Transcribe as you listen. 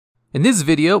In this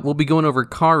video, we'll be going over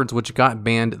cards which got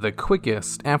banned the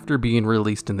quickest after being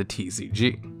released in the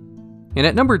TCG. And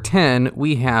at number 10,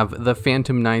 we have the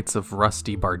Phantom Knights of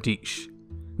Rusty Bardiche.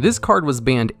 This card was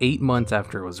banned 8 months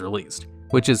after it was released,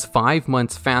 which is 5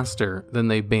 months faster than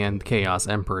they banned Chaos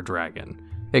Emperor Dragon,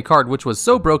 a card which was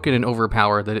so broken and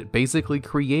overpowered that it basically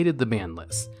created the ban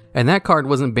list. And that card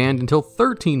wasn't banned until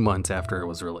 13 months after it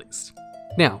was released.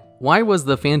 Now, why was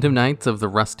the Phantom Knights of the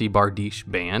Rusty Bardiche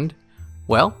banned?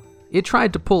 Well, it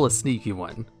tried to pull a sneaky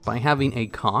one by having a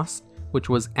cost which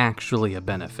was actually a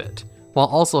benefit, while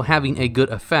also having a good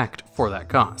effect for that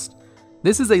cost.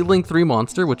 This is a Link 3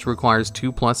 monster which requires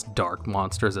 2+ dark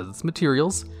monsters as its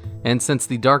materials, and since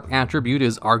the dark attribute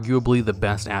is arguably the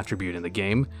best attribute in the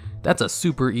game, that's a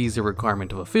super easy requirement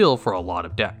to fulfill for a lot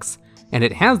of decks. And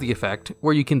it has the effect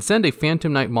where you can send a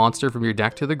Phantom Knight monster from your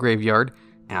deck to the graveyard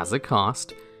as a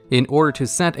cost in order to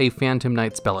set a Phantom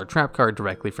Knight spell or trap card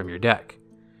directly from your deck.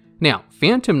 Now,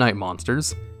 Phantom Knight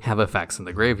monsters have effects in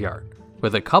the graveyard,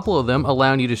 with a couple of them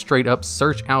allowing you to straight up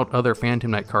search out other Phantom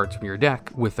Knight cards from your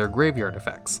deck with their graveyard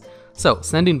effects. So,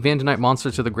 sending Phantom Knight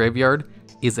monsters to the graveyard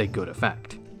is a good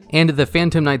effect. And the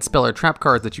Phantom Knight spell or trap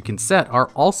cards that you can set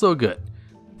are also good.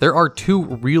 There are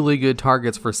 2 really good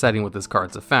targets for setting with this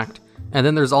card's effect, and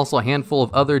then there's also a handful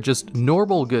of other just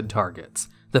normal good targets.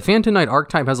 The Phantom Knight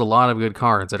archetype has a lot of good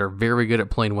cards that are very good at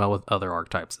playing well with other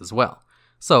archetypes as well.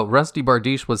 So Rusty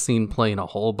Bardiche was seen playing a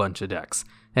whole bunch of decks,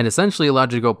 and essentially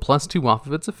allowed you to go +2 off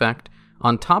of its effect,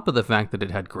 on top of the fact that it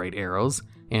had great arrows,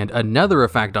 and another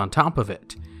effect on top of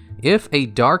it. If a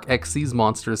Dark Xyz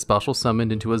monster is special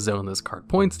summoned into a zone this card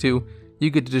points to, you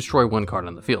get to destroy 1 card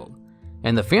on the field.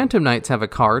 And the Phantom Knights have a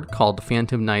card called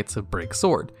Phantom Knights of Break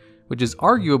Sword, which is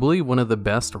arguably one of the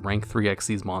best rank 3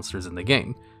 Xyz monsters in the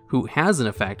game, who has an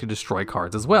effect to destroy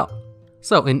cards as well.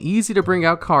 So an easy to bring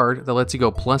out card that lets you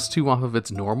go +2 off of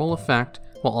its normal effect,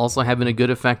 while also having a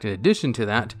good effect in addition to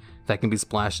that can be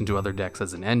splashed into other decks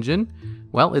as an engine.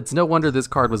 Well, it's no wonder this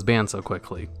card was banned so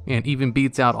quickly, and even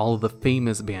beats out all of the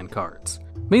famous banned cards.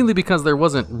 Mainly because there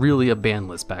wasn't really a ban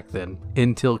list back then,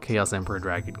 until Chaos Emperor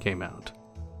Dragon came out.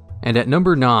 And at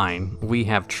number 9, we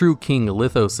have True King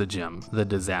Lithosagym, the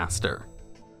Disaster.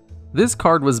 This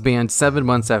card was banned 7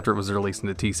 months after it was released in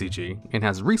the TCG, and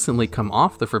has recently come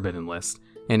off the Forbidden list,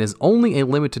 and is only a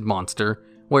limited monster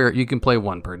where you can play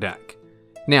 1 per deck.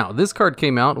 Now, this card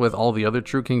came out with all the other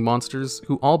True King monsters,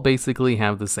 who all basically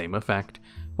have the same effect,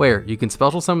 where you can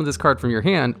special summon this card from your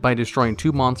hand by destroying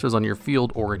 2 monsters on your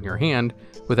field or in your hand,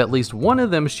 with at least one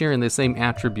of them sharing the same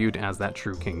attribute as that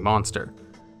True King monster.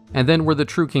 And then where the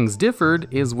True Kings differed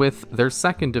is with their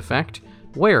second effect,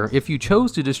 where if you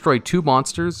chose to destroy 2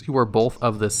 monsters who are both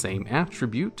of the same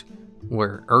attribute,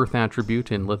 where Earth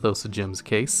attribute in Lithosagym's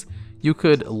case, you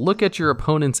could look at your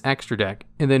opponent's extra deck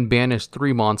and then banish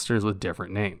 3 monsters with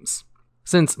different names.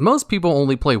 Since most people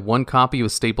only play 1 copy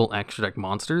of staple extra deck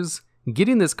monsters,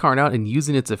 getting this card out and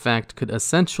using its effect could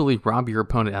essentially rob your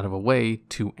opponent out of a way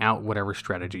to out whatever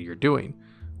strategy you're doing,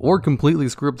 or completely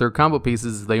screw up their combo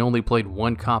pieces if they only played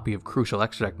 1 copy of crucial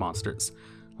extra deck monsters,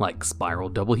 like Spiral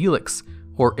Double Helix,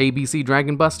 or ABC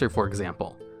Dragon Buster for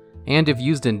example. And if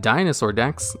used in dinosaur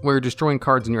decks, where destroying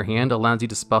cards in your hand allows you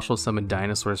to special summon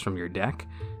dinosaurs from your deck,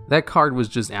 that card was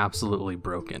just absolutely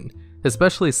broken,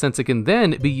 especially since it can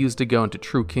then be used to go into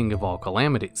True King of all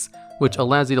Calamities, which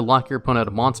allows you to lock your opponent out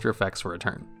of monster effects for a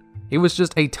turn. It was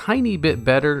just a tiny bit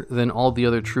better than all the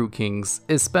other True Kings,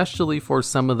 especially for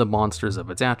some of the monsters of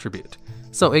its attribute.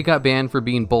 So it got banned for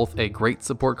being both a great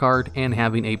support card and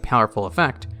having a powerful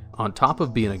effect, on top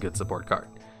of being a good support card.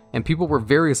 And people were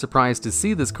very surprised to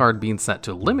see this card being set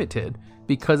to limited,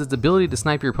 because its ability to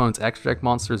snipe your opponent's extra deck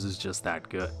monsters is just that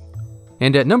good.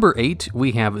 And at number 8,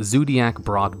 we have Zoodiac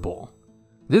Broadbull.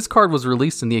 This card was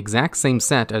released in the exact same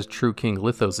set as True King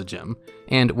Lithosagym,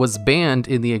 and was banned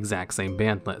in the exact same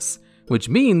ban list, which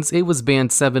means it was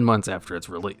banned 7 months after its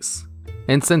release.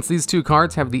 And since these 2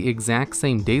 cards have the exact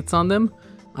same dates on them,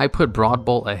 I put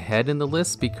Broadbull ahead in the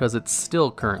list because it's still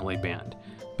currently banned.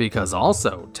 Because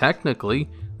also, technically,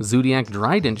 Zoodiac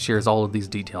Drident shares all of these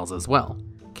details as well.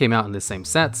 Came out in the same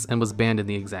sets and was banned in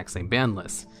the exact same ban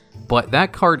list. But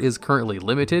that card is currently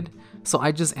limited, so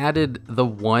I just added the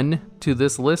 1 to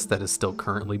this list that is still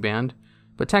currently banned.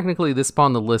 But technically this spot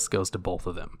on the list goes to both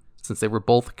of them, since they were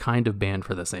both kind of banned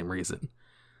for the same reason.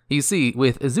 You see,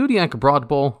 with Zoodiac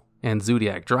Broadbull and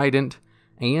Zoodiac Drident,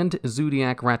 and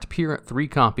Zoodiac Ratpir 3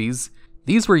 copies,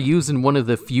 these were used in one of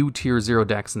the few Tier 0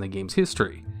 decks in the game's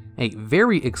history, a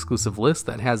very exclusive list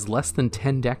that has less than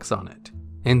 10 decks on it.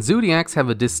 And Zoodiacs have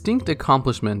a distinct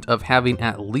accomplishment of having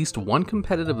at least 1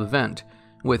 competitive event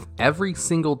with every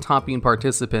single topping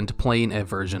participant playing a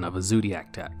version of a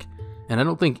Zoodiac deck. and I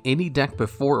don't think any deck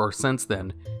before or since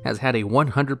then has had a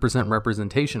 100%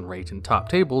 representation rate in top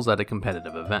tables at a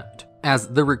competitive event, as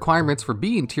the requirements for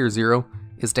being Tier 0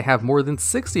 is to have more than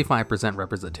 65%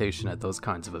 representation at those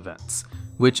kinds of events,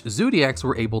 which Zoodiacs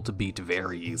were able to beat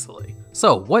very easily.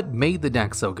 So what made the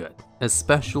deck so good,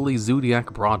 especially Zoodiac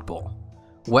Broadbull?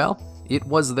 Well, it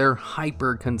was their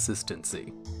hyper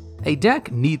consistency. A deck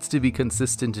needs to be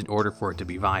consistent in order for it to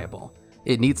be viable.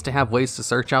 It needs to have ways to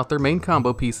search out their main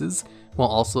combo pieces, while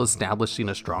also establishing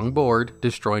a strong board,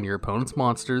 destroying your opponent's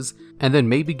monsters, and then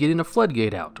maybe getting a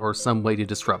floodgate out or some way to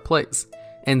disrupt plays.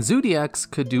 And Zoodiacs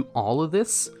could do all of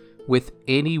this with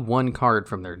any one card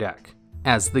from their deck,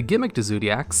 as the gimmick to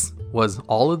Zoodiacs was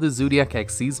all of the Zoodiac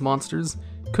Xyz monsters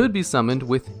could be summoned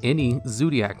with any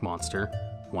Zoodiac monster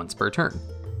once per turn,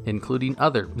 including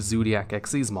other Zoodiac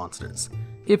Xyz monsters.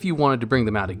 If you wanted to bring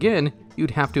them out again,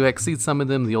 you'd have to Xyz summon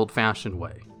them the old-fashioned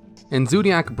way. And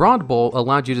Zoodiac Broadbull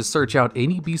allowed you to search out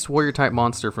any Beast Warrior type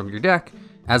monster from your deck,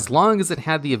 as long as it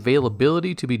had the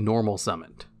availability to be normal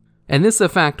summoned. And this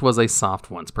effect was a soft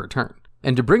once per turn.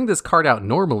 And to bring this card out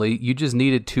normally, you just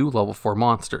needed 2 level 4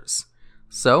 monsters.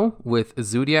 So, with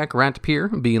Zoodiac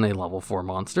Ratpier being a level 4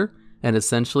 monster, and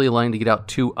essentially allowing to get out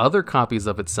 2 other copies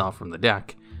of itself from the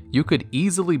deck, you could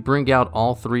easily bring out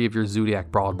all 3 of your Zoodiac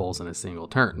Broadbulls in a single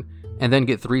turn, and then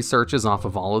get 3 searches off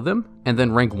of all of them, and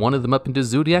then rank one of them up into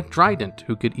Zoodiac Drident,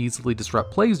 who could easily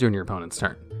disrupt plays during your opponent's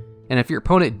turn. And if your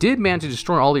opponent did manage to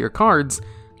destroy all of your cards,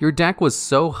 your deck was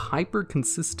so hyper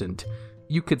consistent,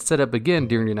 you could set up again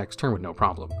during your next turn with no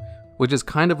problem, which is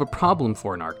kind of a problem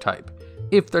for an archetype,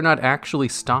 if they're not actually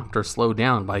stopped or slowed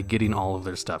down by getting all of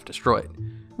their stuff destroyed.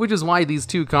 Which is why these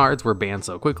 2 cards were banned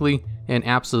so quickly, and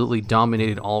absolutely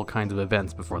dominated all kinds of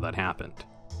events before that happened.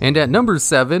 And at number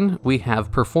 7, we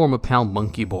have Performapal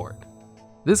Monkeyboard.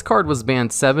 This card was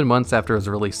banned 7 months after it was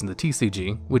released in the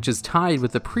TCG, which is tied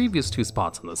with the previous 2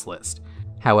 spots on this list.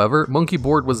 However,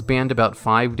 Monkeyboard was banned about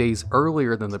 5 days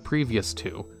earlier than the previous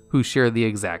 2, who share the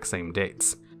exact same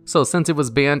dates. So since it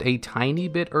was banned a tiny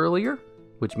bit earlier,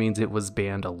 which means it was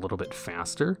banned a little bit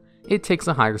faster, it takes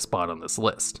a higher spot on this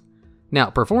list. Now,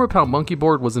 Performapal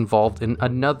Monkeyboard was involved in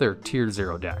another Tier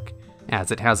 0 deck, as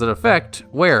it has an effect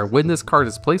where, when this card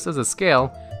is placed as a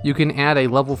scale, you can add a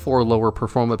level 4 lower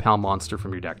Performapal monster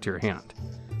from your deck to your hand.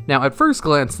 Now, at first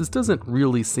glance, this doesn't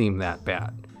really seem that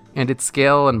bad, and its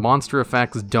scale and monster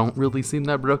effects don't really seem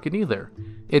that broken either.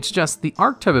 It's just the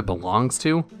archetype it belongs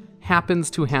to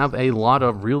happens to have a lot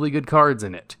of really good cards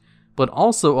in it, but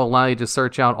also allow you to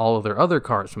search out all of their other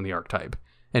cards from the archetype.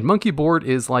 And Monkeyboard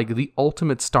is like the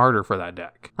ultimate starter for that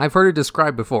deck. I've heard it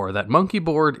described before that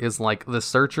Monkeyboard is like the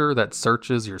searcher that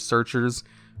searches your searchers,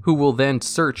 who will then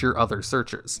search your other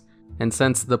searchers. And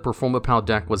since the Performapal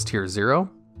deck was Tier 0,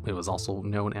 it was also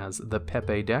known as the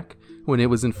Pepe deck when it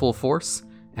was in full force,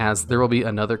 as there will be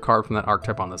another card from that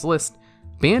archetype on this list,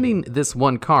 banning this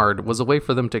one card was a way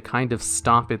for them to kind of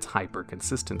stop its hyper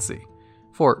consistency,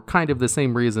 for kind of the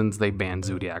same reasons they banned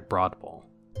Zoodiac Broadbull.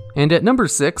 And at number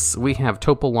 6, we have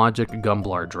Topologic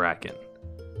Gumblar Dragon.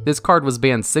 This card was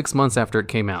banned 6 months after it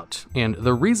came out, and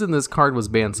the reason this card was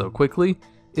banned so quickly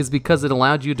is because it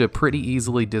allowed you to pretty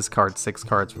easily discard 6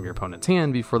 cards from your opponent's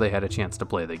hand before they had a chance to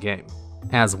play the game.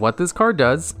 As what this card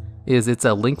does is it's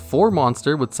a Link 4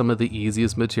 monster with some of the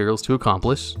easiest materials to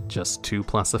accomplish, just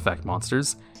 2+ effect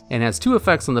monsters, and has 2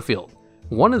 effects on the field.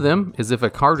 One of them is if a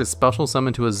card is special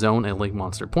summoned to a zone a Link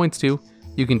monster points to,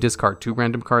 you can discard 2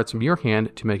 random cards from your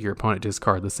hand to make your opponent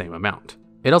discard the same amount.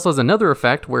 It also has another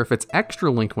effect where if it's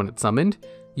extra linked when it's summoned,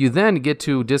 you then get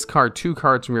to discard 2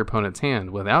 cards from your opponent's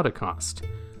hand without a cost.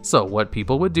 So what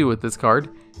people would do with this card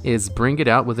is bring it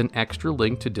out with an extra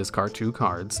link to discard 2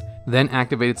 cards, then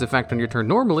activate its effect on your turn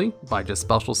normally by just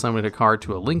special summoning a card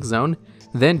to a link zone.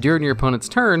 Then during your opponent's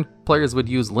turn, players would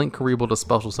use Link Karibo to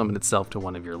special summon itself to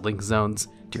one of your link zones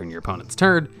during your opponent's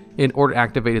turn in order to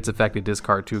activate its effect to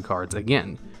discard 2 cards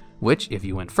again, which, if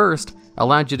you went first,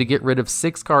 allowed you to get rid of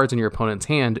 6 cards in your opponent's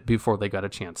hand before they got a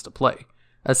chance to play,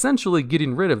 essentially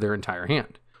getting rid of their entire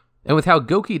hand. And with how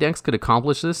Goki decks could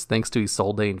accomplish this thanks to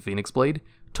Isolde and Phoenix Blade,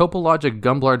 Topologic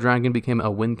Gumblar Dragon became a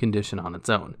win condition on its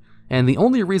own. And the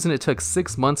only reason it took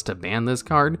 6 months to ban this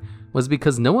card was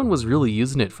because no one was really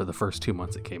using it for the first 2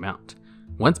 months it came out.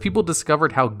 Once people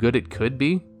discovered how good it could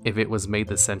be if it was made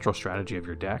the central strategy of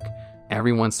your deck,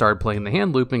 everyone started playing the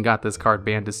hand loop and got this card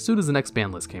banned as soon as the next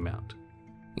ban list came out.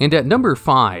 And at number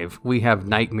 5, we have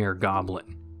Knightmare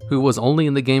Goblin, who was only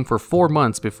in the game for 4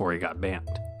 months before he got banned.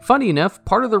 Funny enough,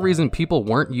 part of the reason people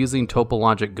weren't using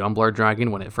Topologic Gumblar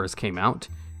Dragon when it first came out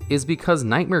is because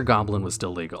Knightmare Goblin was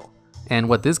still legal. And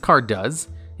what this card does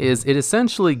is it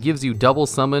essentially gives you double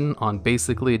summon on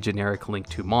basically a generic Link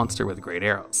 2 monster with great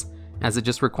arrows. as it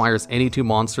just requires any two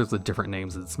monsters with different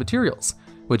names as its materials,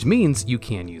 which means you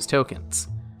can use tokens.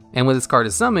 And when this card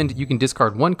is summoned, you can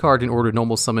discard one card in order to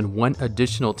normal summon one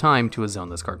additional time to a zone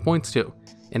this card points to.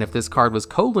 And if this card was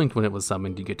co-linked when it was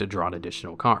summoned, you get to draw an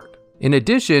additional card. In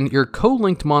addition, your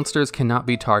co-linked monsters cannot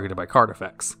be targeted by card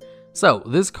effects. So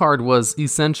this card was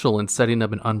essential in setting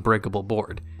up an unbreakable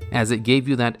board, as it gave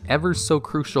you that ever so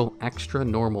crucial extra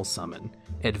normal summon,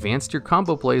 advanced your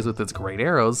combo plays with its great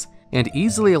arrows, and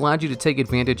easily allowed you to take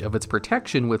advantage of its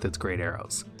protection with its great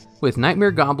arrows. With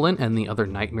Knightmare Goblin and the other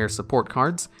Nightmare support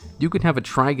cards, you could have a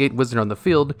Tri-Gate Wizard on the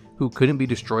field who couldn't be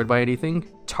destroyed by anything,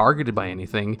 targeted by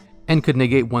anything, and could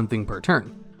negate one thing per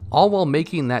turn, all while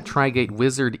making that Tri-Gate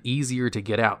Wizard easier to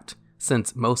get out,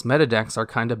 since most meta decks are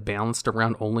kind of balanced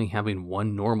around only having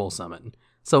one normal summon.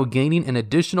 So gaining an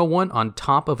additional one on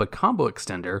top of a combo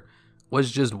extender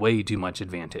was just way too much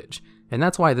advantage, and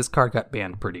that's why this card got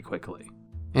banned pretty quickly.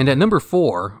 And at number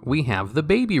 4, we have the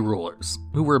Baby Rulers,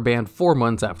 who were banned 4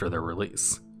 months after their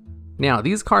release. Now,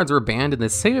 these cards were banned in the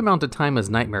same amount of time as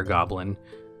Knightmare Goblin,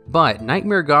 but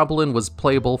Knightmare Goblin was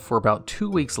playable for about 2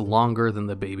 weeks longer than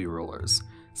the Baby Rulers,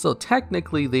 so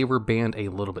technically they were banned a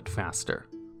little bit faster.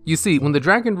 You see, when the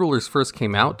Dragon Rulers first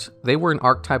came out, they were an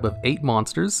archetype of 8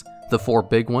 monsters, the 4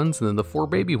 big ones and then the 4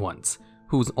 baby ones,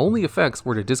 whose only effects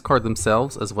were to discard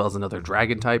themselves as well as another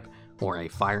dragon type or a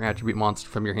fire attribute monster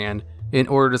from your hand in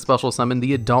order to special summon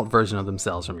the adult version of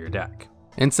themselves from your deck.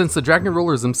 And since the Dragon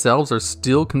Rulers themselves are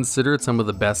still considered some of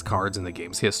the best cards in the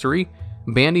game's history,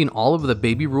 banning all of the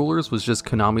Baby Rulers was just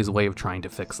Konami's way of trying to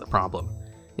fix the problem.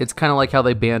 It's kind of like how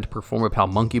they banned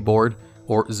Performapal Monkeyboard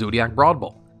or Zoodiac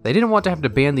Broadbull. They didn't want to have to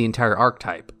ban the entire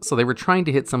archetype, so they were trying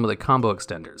to hit some of the combo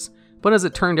extenders. But as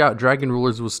it turned out, Dragon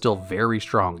Rulers was still very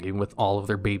strong even with all of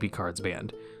their baby cards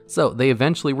banned. So they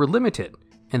eventually were limited,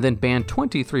 and then banned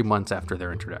 23 months after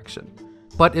their introduction.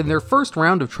 But in their first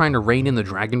round of trying to rein in the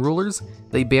Dragon Rulers,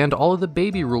 they banned all of the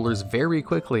Baby Rulers very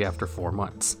quickly after 4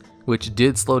 months, which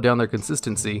did slow down their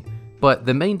consistency, but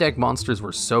the main deck monsters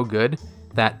were so good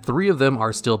that 3 of them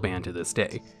are still banned to this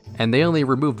day, and they only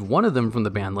removed 1 of them from the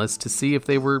ban list to see if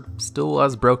they were still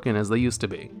as broken as they used to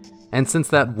be. And since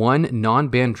that one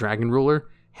non-banned Dragon Ruler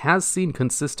has seen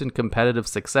consistent competitive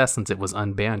success since it was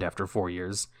unbanned after 4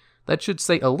 years, that should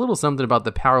say a little something about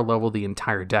the power level of the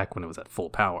entire deck when it was at full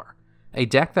power. A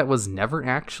deck that was never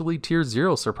actually tier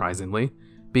 0 surprisingly,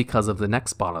 because of the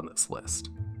next spot on this list.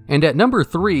 And at number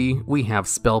 3, we have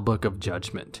Spellbook of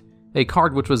Judgment, a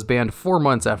card which was banned 4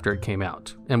 months after it came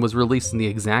out, and was released in the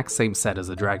exact same set as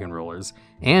the Dragon Rulers,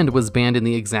 and was banned in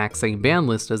the exact same ban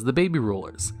list as the Baby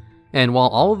Rulers. And while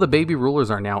all of the Baby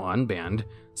Rulers are now unbanned,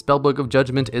 Spellbook of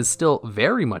Judgment is still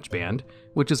very much banned,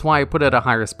 which is why I put it at a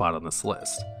higher spot on this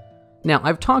list. Now,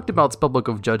 I've talked about Spellbook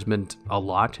of Judgment a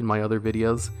lot in my other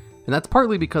videos, and that's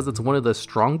partly because it's one of the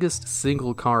strongest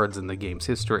single cards in the game's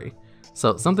history.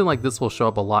 So something like this will show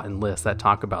up a lot in lists that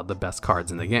talk about the best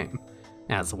cards in the game.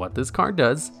 As what this card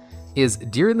does is,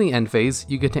 during the end phase,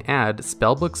 you get to add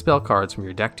Spellbook spell cards from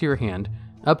your deck to your hand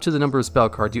up to the number of spell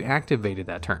cards you activated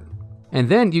that turn. And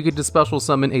then you get to special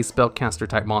summon a spellcaster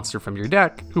type monster from your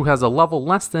deck who has a level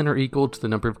less than or equal to the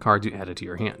number of cards you added to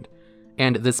your hand.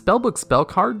 And the Spellbook spell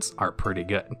cards are pretty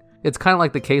good. It's kind of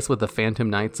like the case with the Phantom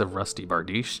Knights of Rusty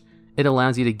Bardiche. It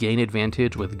allows you to gain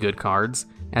advantage with good cards,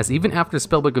 as even after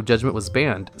Spellbook of Judgment was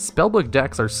banned, Spellbook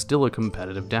decks are still a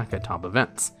competitive deck at top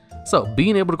events. So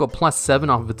being able to go +7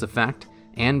 off of its effect,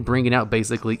 and bringing out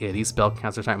basically any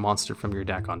spellcaster type monster from your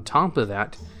deck on top of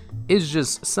that, is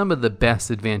just some of the best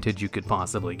advantage you could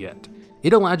possibly get.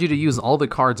 It allowed you to use all the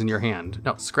cards in your hand.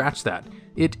 No, scratch that.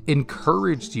 It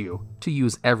encouraged you to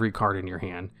use every card in your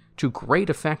hand, to great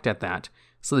effect at that,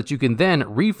 so that you can then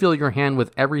refill your hand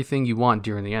with everything you want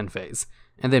during the end phase,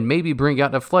 and then maybe bring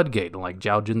out a floodgate like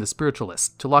Jiaojin the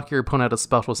Spiritualist to lock your opponent out of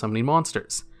special summoning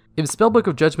monsters. If Spellbook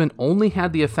of Judgment only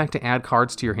had the effect to add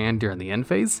cards to your hand during the end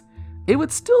phase, it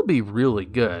would still be really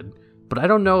good, but I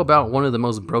don't know about one of the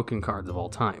most broken cards of all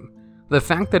time. The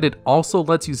fact that it also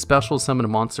lets you special summon a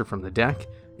monster from the deck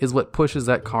is what pushes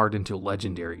that card into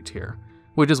legendary tier,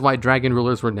 which is why Dragon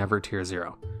Rulers were never tier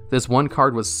 0. This one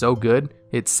card was so good,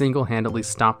 it single-handedly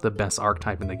stopped the best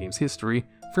archetype in the game's history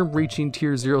from reaching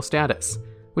tier 0 status,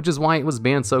 which is why it was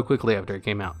banned so quickly after it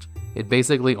came out. It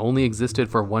basically only existed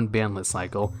for one ban list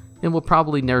cycle, and will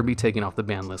probably never be taken off the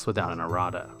ban list without an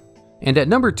errata. And at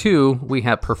number 2, we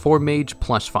have Performage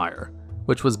Plushfire,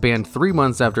 which was banned 3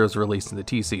 months after it was released in the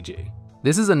TCG.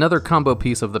 This is another combo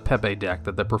piece of the Pepe deck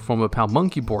that the Performapal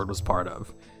Monkeyboard was part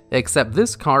of, except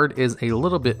this card is a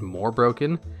little bit more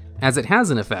broken, as it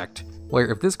has an effect where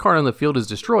if this card on the field is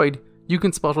destroyed, you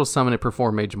can special summon a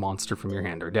Performage monster from your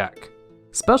hand or deck.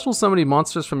 Special summoning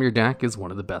monsters from your deck is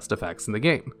one of the best effects in the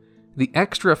game. The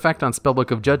extra effect on Spellbook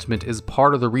of Judgment is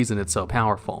part of the reason it's so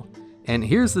powerful. And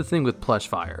here's the thing with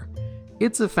Plushfire.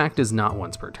 Its effect is not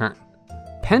once per turn.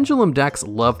 Pendulum decks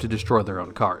love to destroy their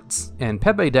own cards, and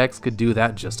Pepe decks could do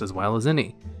that just as well as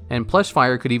any. And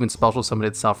Plushfire could even special summon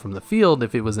itself from the field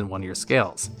if it was in one of your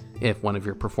scales, if one of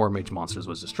your Performage monsters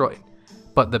was destroyed.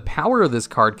 But the power of this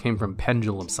card came from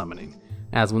pendulum summoning,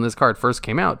 as when this card first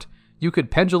came out, you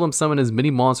could pendulum summon as many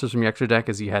monsters from your extra deck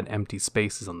as you had empty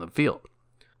spaces on the field.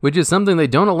 Which is something they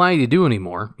don't allow you to do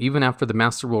anymore, even after the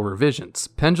Master Rule revisions.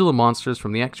 Pendulum monsters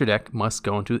from the extra deck must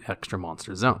go into extra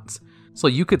monster zones. So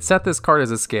you could set this card as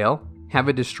a scale, have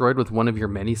it destroyed with one of your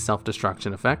many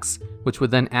self-destruction effects, which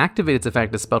would then activate its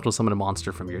effect to special summon a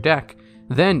monster from your deck.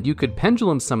 Then you could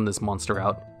pendulum summon this monster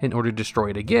out in order to destroy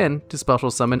it again to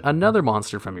special summon another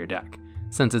monster from your deck,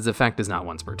 since its effect is not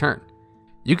once per turn.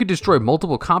 You could destroy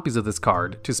multiple copies of this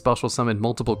card to special summon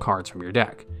multiple cards from your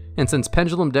deck. And since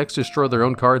pendulum decks destroy their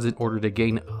own cards in order to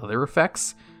gain other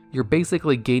effects, you're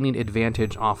basically gaining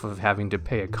advantage off of having to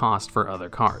pay a cost for other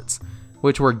cards,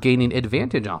 which we're gaining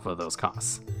advantage off of those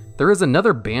costs. There is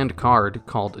another banned card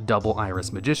called Double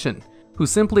Iris Magician, who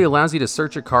simply allows you to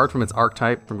search a card from its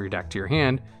archetype from your deck to your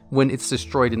hand when it's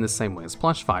destroyed in the same way as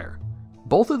Plushfire.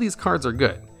 Both of these cards are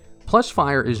good.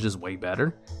 Plushfire is just way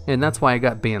better, and that's why it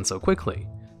got banned so quickly,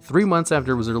 3 months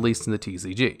after it was released in the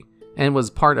TCG, and was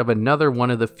part of another one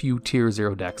of the few Tier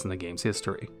 0 decks in the game's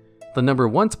history. The number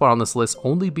 1 spot on this list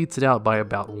only beats it out by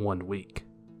about 1 week.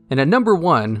 And at number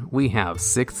 1, we have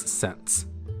Sixth Sense.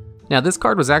 Now this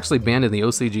card was actually banned in the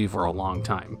OCG for a long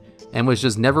time, and was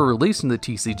just never released in the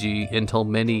TCG until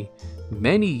many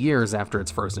years after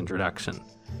its first introduction.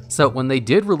 So when they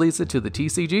did release it to the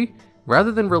TCG,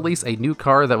 rather than release a new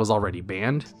card that was already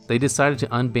banned, they decided to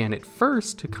unban it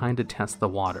first to kinda test the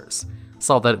waters.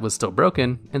 Saw that it was still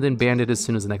broken, and then banned it as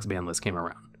soon as the next ban list came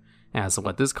around. As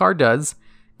what this card does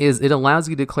is it allows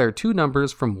you to declare 2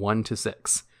 numbers from 1 to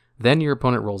 6. Then your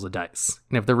opponent rolls a dice.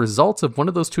 And if the result of one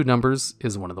of those 2 numbers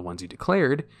is one of the ones you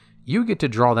declared, you get to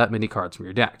draw that many cards from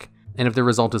your deck. And if the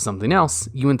result is something else,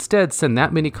 you instead send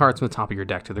that many cards from the top of your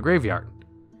deck to the graveyard.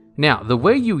 Now, the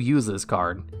way you use this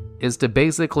card is to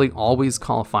basically always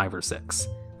call 5 or 6.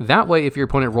 That way, if your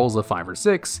opponent rolls a 5 or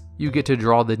 6, you get to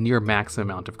draw the near maximum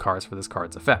amount of cards for this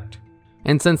card's effect.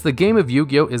 And since the game of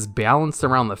Yu-Gi-Oh! Is balanced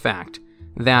around the fact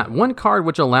that one card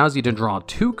which allows you to draw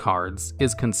 2 cards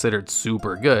is considered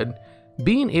super good,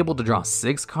 being able to draw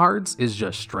 6 cards is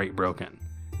just straight broken.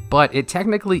 But it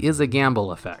technically is a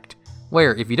gamble effect,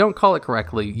 where if you don't call it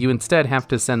correctly, you instead have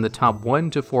to send the top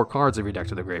 1 to 4 cards of your deck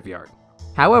to the graveyard.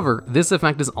 However, this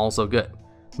effect is also good.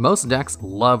 Most decks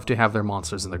love to have their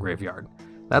monsters in the graveyard.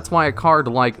 That's why a card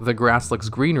like The Grass Looks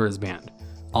Greener is banned.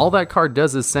 All that card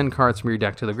does is send cards from your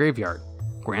deck to the graveyard.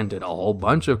 Granted, a whole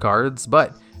bunch of cards,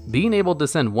 but being able to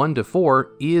send 1 to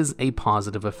 4 is a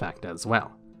positive effect as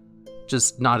well.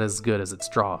 Just not as good as its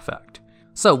draw effect.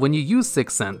 So when you use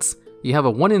Sixth Sense, you have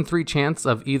a 1 in 3 chance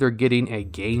of either getting a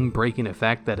game-breaking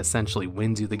effect that essentially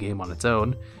wins you the game on its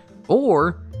own,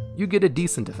 or you get a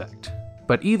decent effect.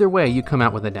 But either way, you come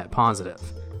out with a net positive.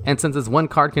 And since this one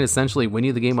card can essentially win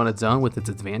you the game on its own with its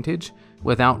advantage,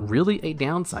 without really a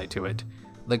downside to it,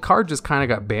 the card just kinda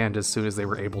got banned as soon as they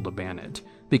were able to ban it.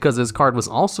 Because this card was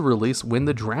also released when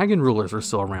the Dragon Rulers were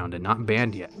still around and not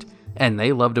banned yet. And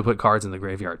they love to put cards in the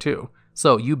graveyard too.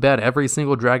 So you bet every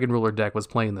single Dragon Ruler deck was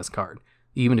playing this card,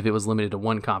 even if it was limited to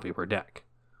 1 copy per deck.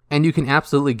 And you can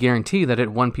absolutely guarantee that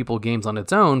it won people games on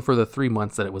its own for the 3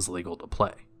 months that it was legal to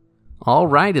play.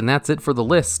 Alright, and that's it for the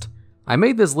list. I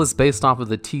made this list based off of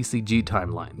the TCG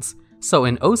timelines, so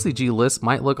an OCG list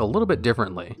might look a little bit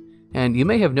differently, and you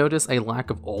may have noticed a lack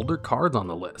of older cards on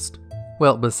the list.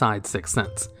 Well, besides Sixth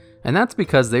Sense, and that's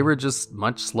because they were just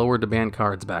much slower to ban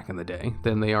cards back in the day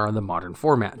than they are in the modern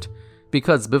format,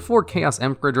 because before Chaos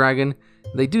Emperor Dragon,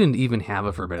 they didn't even have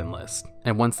a forbidden list,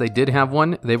 and once they did have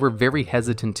one, they were very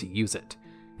hesitant to use it.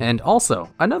 And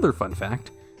also, another fun fact,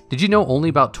 did you know only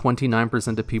about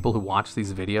 29% of people who watch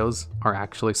these videos are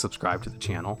actually subscribed to the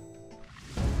channel?